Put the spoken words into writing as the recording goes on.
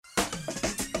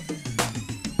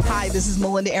Hi, this is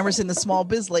Melinda Emerson, the Small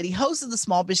Biz Lady, host of the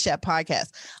Small Biz Chat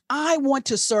podcast. I want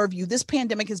to serve you. This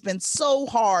pandemic has been so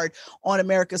hard on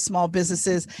America's small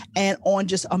businesses and on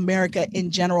just America in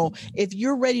general. If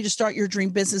you're ready to start your dream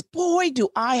business, boy, do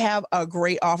I have a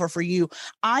great offer for you.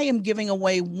 I am giving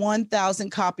away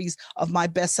 1,000 copies of my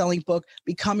best-selling book,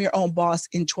 Become Your Own Boss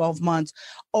in 12 Months.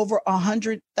 Over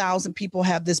 100,000 people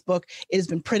have this book. It has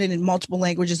been printed in multiple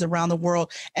languages around the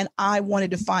world, and I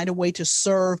wanted to find a way to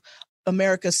serve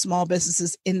America's small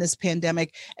businesses in this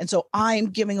pandemic. And so I am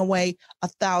giving away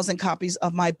 1,000 copies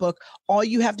of my book. All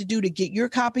you have to do to get your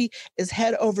copy is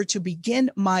head over to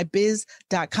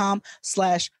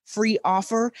beginmybiz.com/free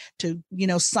offer to,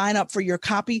 sign up for your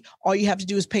copy. All you have to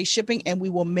do is pay shipping and we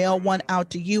will mail one out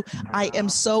to you. I am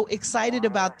so excited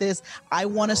about this. I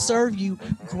want to serve you.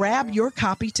 Grab your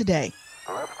copy today.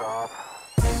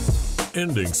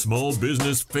 Ending small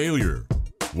business failure.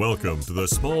 Welcome to the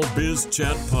Small Biz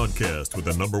Chat podcast with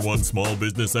the #1 small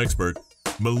business expert,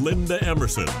 Melinda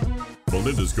Emerson.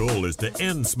 Melinda's goal is to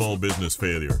end small business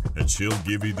failure, and she'll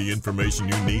give you the information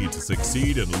you need to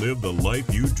succeed and live the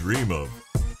life you dream of.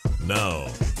 Now,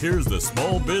 here's the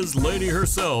small biz lady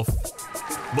herself,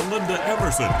 Melinda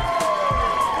Emerson.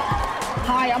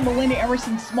 Hi, I'm Melinda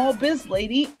Emerson, Small Biz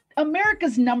Lady,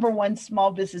 America's #1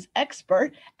 small business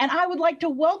expert, and I would like to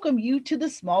welcome you to the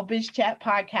Small Biz Chat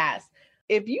podcast.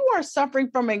 If you are suffering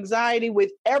from anxiety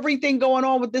with everything going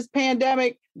on with this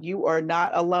pandemic, you are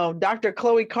not alone. Dr.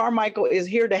 Chloe Carmichael is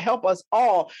here to help us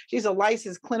all. She's a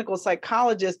licensed clinical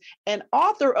psychologist and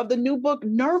author of the new book,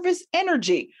 Nervous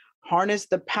Energy: Harness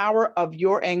the Power of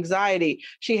Your Anxiety.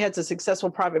 She heads a successful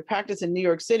private practice in New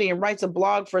York City and writes a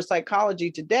blog for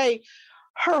Psychology Today.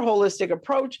 Her holistic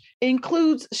approach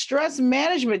includes stress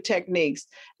management techniques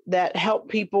that help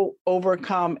people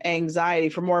overcome anxiety.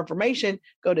 For more information,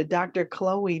 go to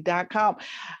drchloe.com.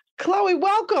 Chloe,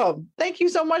 welcome. Thank you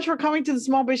so much for coming to the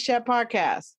Small Biz Chat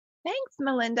podcast. Thanks,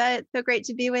 Melinda. It's so great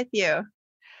to be with you.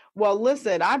 Well,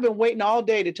 listen, I've been waiting all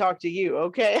day to talk to you,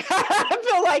 okay? I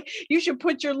feel like you should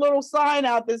put your little sign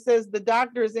out that says the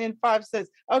doctor is in 5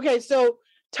 cents. Okay, so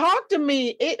talk to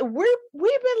me. We've been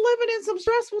living in some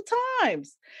stressful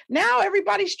times. Now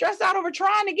everybody's stressed out over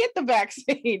trying to get the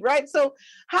vaccine, right? So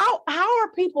how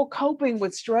are people coping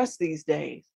with stress these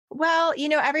days? Well,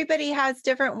 everybody has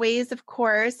different ways, of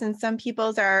course, and some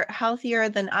people's are healthier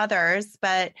than others.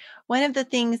 But one of the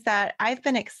things that I've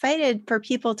been excited for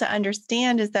people to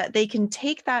understand is that they can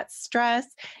take that stress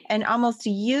and almost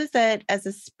use it as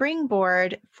a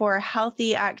springboard for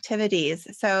healthy activities.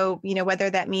 So, whether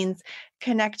that means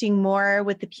connecting more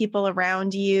with the people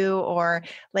around you, or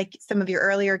like some of your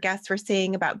earlier guests were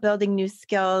saying about building new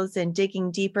skills and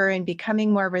digging deeper and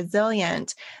becoming more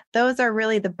resilient, those are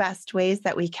really the best ways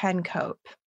that we can cope.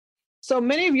 So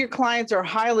many of your clients are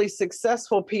highly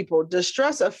successful people. Does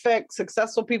stress affect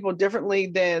successful people differently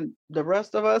than the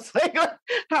rest of us?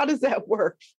 How does that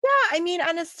work? Yeah,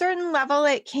 on a certain level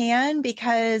it can,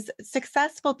 because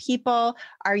successful people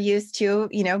are used to,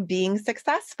 being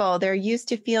successful. They're used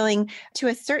to feeling, to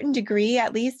a certain degree,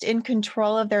 at least, in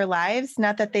control of their lives.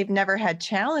 Not that they've never had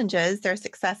challenges. They're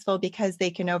successful because they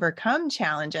can overcome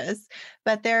challenges,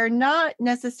 but they're not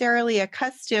necessarily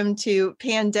accustomed to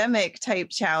pandemic type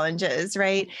challenges,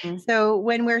 right? Mm-hmm. So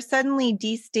when we're suddenly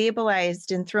destabilized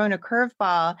and thrown a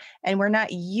curveball and we're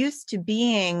not used to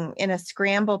being in a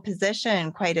scramble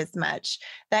position quite as much,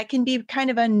 that can be kind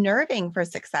of unnerving for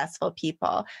successful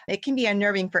people. It can be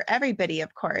unnerving for everybody,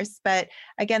 of course. But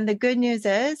again, the good news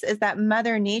is that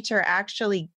Mother Nature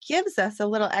actually gives us a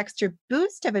little extra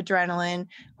boost of adrenaline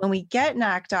when we get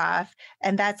knocked off.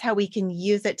 And that's how we can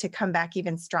use it to come back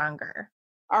even stronger.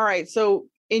 All right. So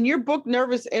in your book,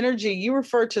 Nervous Energy, you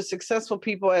refer to successful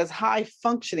people as high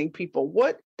functioning people.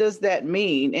 What does that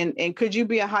mean? And could you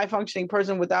be a high functioning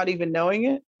person without even knowing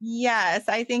it? Yes,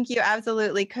 I think you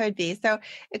absolutely could be. So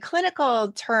a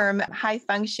clinical term, high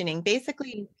functioning,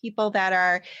 basically people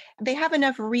that they have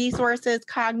enough resources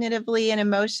cognitively and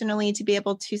emotionally to be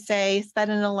able to set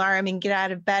an alarm and get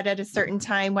out of bed at a certain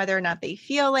time, whether or not they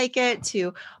feel like it,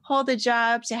 to hold a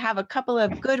job, to have a couple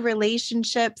of good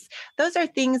relationships. Those are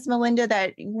things, Melinda,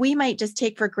 that we might just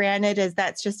take for granted as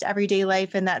that's just everyday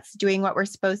life and that's doing what we're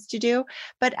supposed to do.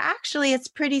 But actually, it's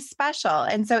pretty special.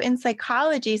 And so in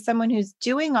psychology, someone who's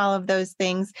doing all of those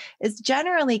things is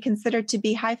generally considered to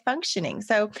be high functioning.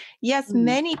 So yes,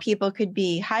 many people could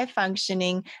be high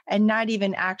functioning and not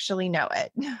even actually know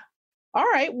it. All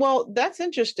right. Well, that's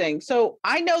interesting. So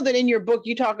I know that in your book,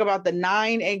 you talk about the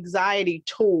 9 anxiety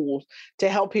tools to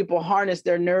help people harness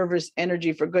their nervous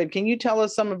energy for good. Can you tell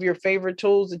us some of your favorite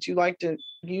tools that you like to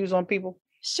use on people?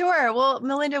 Sure. Well,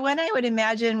 Melinda, one I would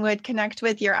imagine would connect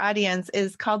with your audience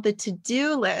is called the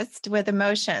to-do list with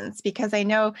emotions, because I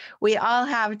know we all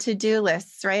have to-do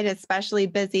lists, right? Especially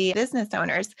busy business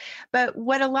owners. But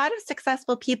what a lot of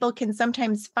successful people can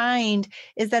sometimes find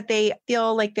is that they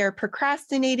feel like they're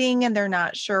procrastinating and they're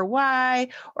not sure why,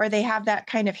 or they have that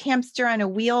kind of hamster on a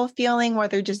wheel feeling where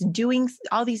they're just doing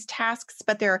all these tasks,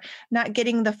 but they're not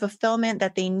getting the fulfillment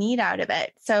that they need out of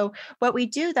it. So what we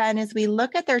do then is we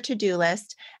look at their to-do list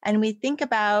and we think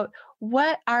about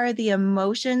what are the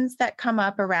emotions that come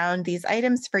up around these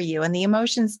items for you. And the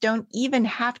emotions don't even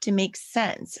have to make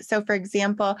sense. So for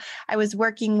example, I was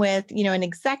working with, an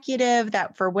executive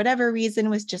that for whatever reason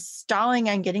was just stalling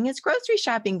on getting his grocery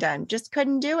shopping done, just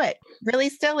couldn't do it. Really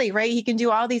silly, right? He can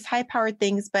do all these high powered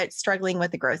things, but struggling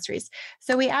with the groceries.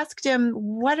 So we asked him,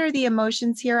 what are the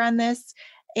emotions here on this?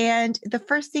 And the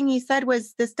first thing he said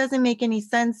was, this doesn't make any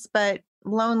sense, but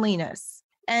loneliness.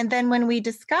 And then when we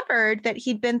discovered that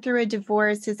he'd been through a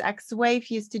divorce, his ex-wife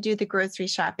used to do the grocery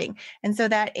shopping. And so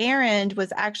that errand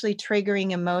was actually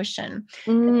triggering emotion.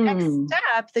 The next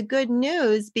step, the good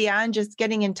news beyond just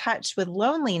getting in touch with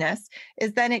loneliness,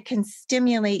 is then it can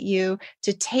stimulate you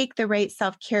to take the right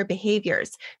self-care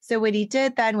behaviors. So what he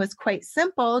did then was quite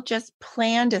simple, just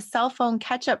planned a cell phone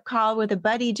catch-up call with a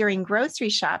buddy during grocery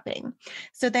shopping.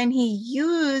 So then he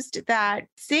used that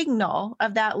signal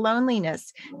of that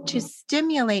loneliness to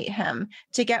stimulate him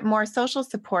to get more social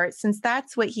support, since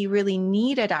that's what he really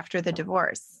needed after the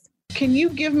divorce. Can you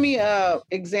give me an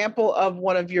example of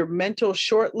one of your mental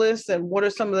short lists, and what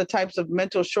are some of the types of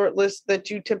mental short lists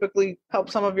that you typically help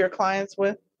some of your clients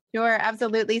with? Sure,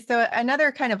 absolutely. So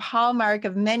another kind of hallmark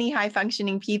of many high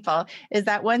functioning people is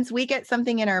that once we get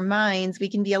something in our minds, we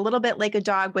can be a little bit like a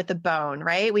dog with a bone,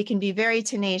 right? We can be very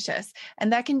tenacious,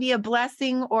 and that can be a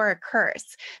blessing or a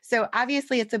curse. So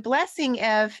obviously it's a blessing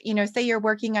if, say you're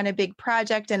working on a big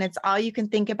project and it's all you can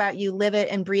think about, you live it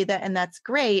and breathe it, and that's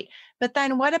great. But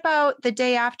then what about the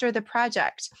day after the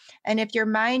project? And if your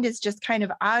mind is just kind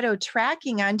of auto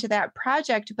tracking onto that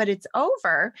project, but it's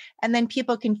over, and then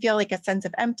people can feel like a sense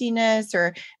of emptiness,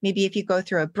 or maybe if you go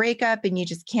through a breakup and you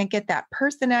just can't get that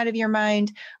person out of your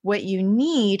mind, what you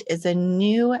need is a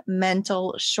new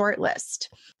mental short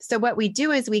list. So what we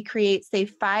do is we create, say,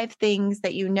 5 things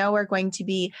that you know are going to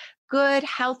be good,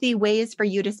 healthy ways for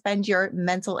you to spend your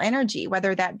mental energy,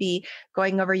 whether that be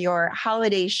going over your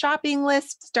holiday shopping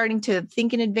list, starting to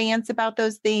think in advance about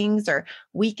those things, or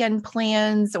weekend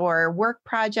plans or work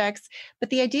projects. But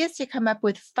the idea is to come up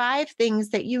with 5 things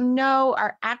that you know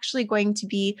are actually going to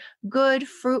be good,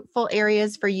 fruitful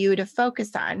areas for you to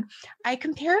focus on. I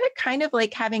compare it kind of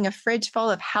like having a fridge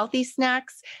full of healthy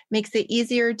snacks makes it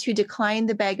easier to decline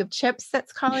the bag of chips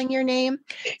that's calling your name.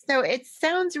 So it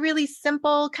sounds really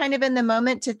simple, kind of in the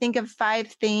moment, to think of 5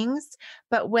 things,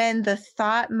 but when the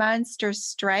thought monster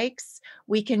strikes,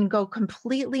 we can go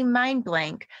completely mind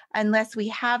blank unless we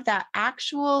have that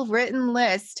actual written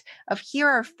list of here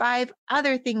are 5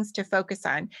 other things to focus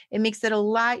on. It makes it a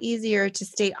lot easier to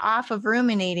stay off of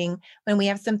ruminating when we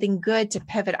have something good to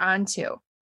pivot onto.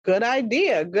 Good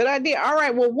idea. Good idea. All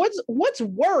right. Well, what's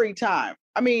worry time?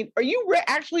 I mean, are you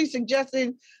actually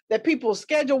suggesting that people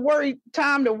schedule worry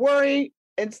time to worry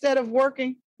instead of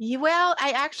working? Well,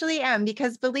 I actually am,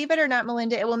 because believe it or not,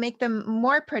 Melinda, it will make them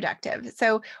more productive.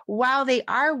 So while they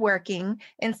are working,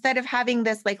 instead of having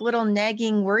this like little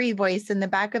nagging worry voice in the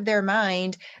back of their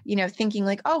mind, thinking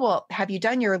like, oh, well, have you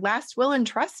done your last will and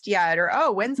trust yet? Or,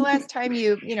 oh, when's the last time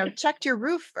you checked your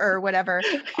roof or whatever?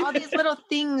 All these little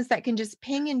things that can just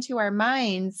ping into our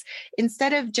minds,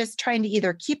 instead of just trying to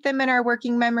either keep them in our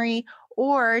working memory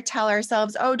or tell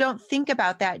ourselves, oh, don't think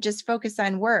about that, just focus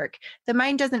on work. The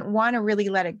mind doesn't want to really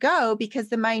let it go, because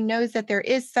the mind knows that there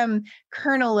is some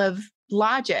kernel of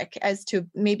logic as to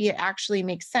maybe it actually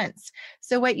makes sense.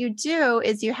 So what you do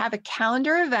is you have a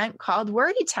calendar event called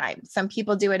worry time. Some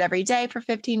people do it every day for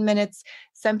 15 minutes.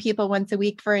 Some people once a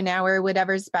week for an hour,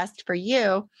 whatever's best for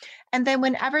you. And then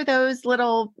whenever those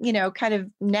little, kind of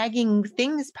nagging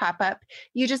things pop up,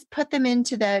 you just put them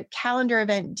into the calendar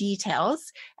event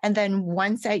details. And then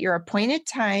once at your appointed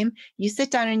time, you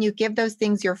sit down and you give those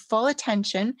things your full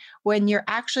attention, when you're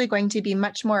actually going to be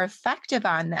much more effective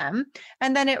on them.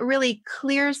 And then it really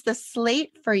clears the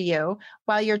slate for you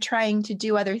while you're trying to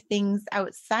do other things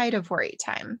outside of worry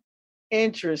time.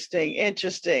 Interesting.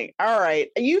 Interesting. All right.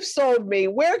 You've sold me.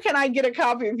 Where can I get a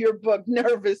copy of your book,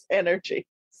 Nervous Energy?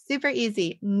 Super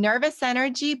easy.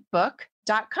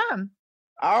 nervousenergybook.com.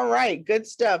 All right. Good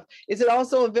stuff. Is it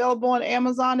also available on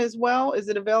Amazon as well? Is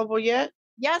it available yet?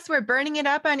 Yes, we're burning it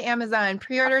up on Amazon.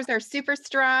 Pre-orders are super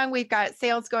strong. We've got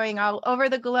sales going all over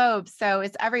the globe, so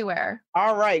it's everywhere.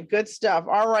 All right, good stuff.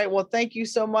 All right, well, thank you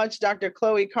so much, Dr.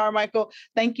 Chloe Carmichael.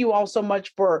 Thank you all so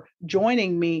much for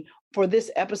joining me for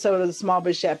this episode of the Small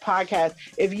Biz Chat podcast.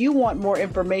 If you want more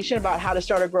information about how to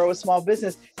start or grow a small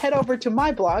business, head over to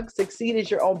my blog,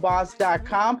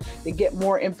 succeedasyourownboss.com, to get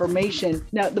more information.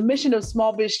 Now, the mission of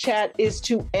Small Biz Chat is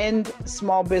to end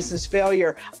small business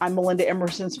failure. I'm Melinda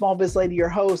Emerson, Small Biz Lady, your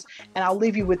host, and I'll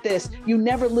leave you with this. You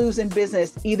never lose in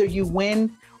business. Either you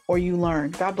win or you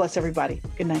learn. God bless everybody.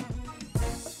 Good night.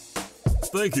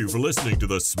 Thank you for listening to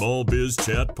the Small Biz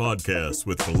Chat podcast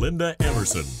with Melinda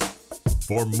Emerson.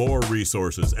 For more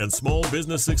resources and small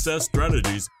business success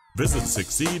strategies, visit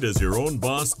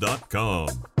succeedasyourownboss.com.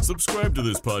 Subscribe to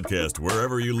this podcast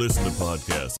wherever you listen to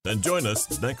podcasts and join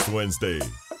us next Wednesday.